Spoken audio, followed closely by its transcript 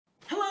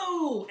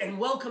Hello, and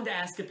welcome to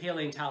Ask a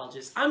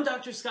Paleontologist. I'm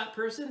Dr. Scott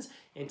Persons,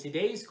 and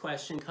today's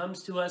question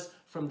comes to us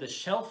from the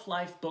Shelf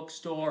Life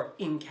bookstore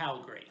in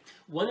Calgary.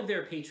 One of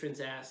their patrons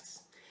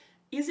asks,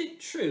 is it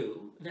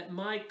true that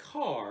my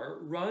car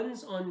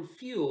runs on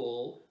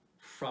fuel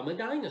from a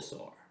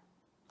dinosaur?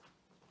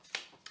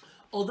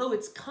 Although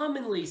it's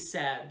commonly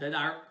said that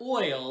our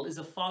oil is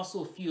a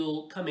fossil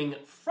fuel coming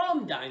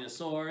from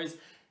dinosaurs,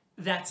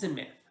 that's a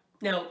myth.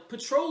 Now,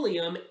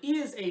 petroleum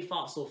is a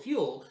fossil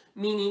fuel,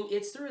 meaning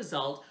it's the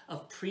result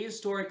of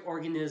prehistoric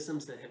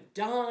organisms that have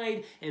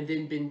died and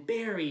then been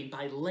buried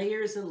by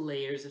layers and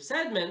layers of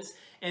sediments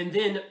and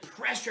then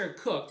pressure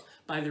cooked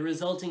by the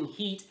resulting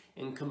heat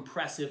and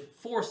compressive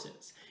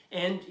forces.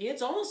 And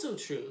it's also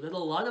true that a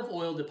lot of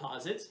oil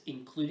deposits,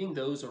 including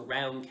those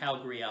around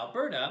Calgary,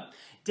 Alberta,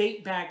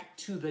 date back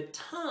to the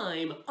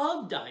time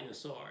of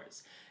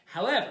dinosaurs.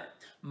 However,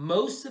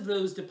 most of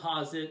those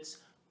deposits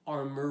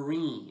are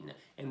marine,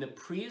 and the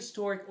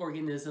prehistoric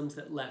organisms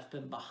that left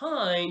them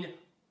behind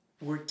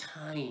were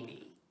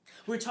tiny.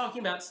 We're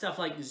talking about stuff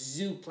like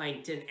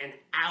zooplankton and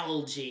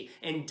algae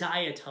and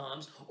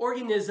diatoms,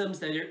 organisms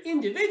that are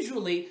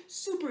individually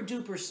super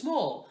duper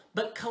small,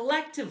 but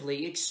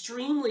collectively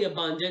extremely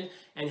abundant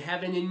and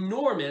have an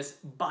enormous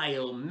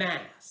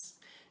biomass.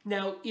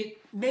 Now, it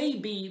may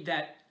be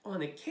that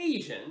on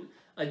occasion,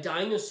 a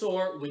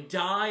dinosaur would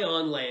die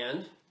on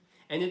land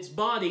and its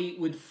body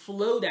would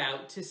float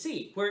out to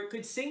sea, where it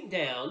could sink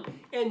down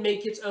and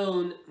make its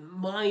own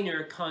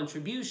minor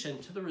contribution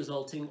to the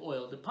resulting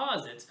oil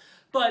deposits.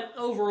 But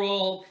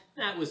overall,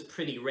 that was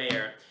pretty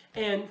rare.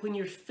 And when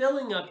you're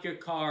filling up your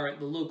car at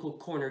the local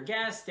corner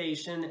gas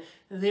station,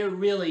 there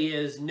really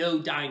is no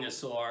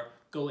dinosaur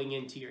going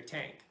into your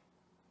tank.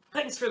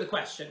 Thanks for the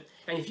question.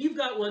 And if you've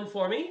got one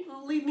for me,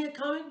 leave me a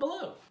comment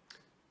below.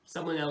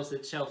 Someone else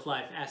at Shelf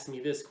Life asked me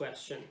this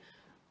question.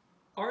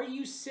 Are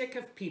you sick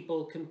of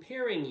people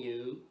comparing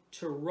you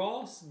to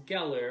Ross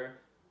Geller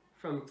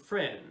from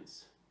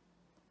Friends?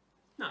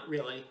 Not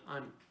really.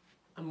 I'm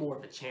more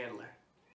of a Chandler.